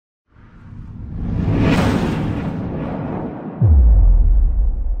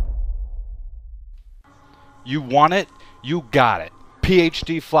You want it, you got it.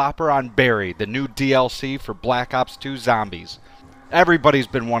 PhD Flopper on Barry, the new DLC for Black Ops 2 Zombies. Everybody's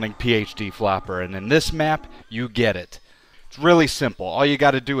been wanting PhD Flopper, and in this map, you get it. It's really simple. All you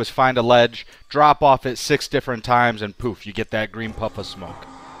got to do is find a ledge, drop off it 6 different times, and poof, you get that green puff of smoke.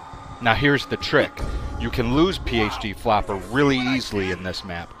 Now here's the trick. You can lose PhD Flopper really easily in this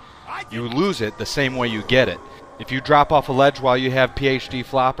map. You lose it the same way you get it. If you drop off a ledge while you have PhD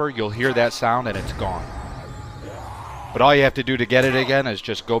Flopper, you'll hear that sound and it's gone. But all you have to do to get it again is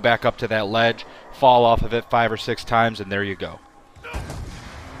just go back up to that ledge, fall off of it 5 or 6 times, and there you go.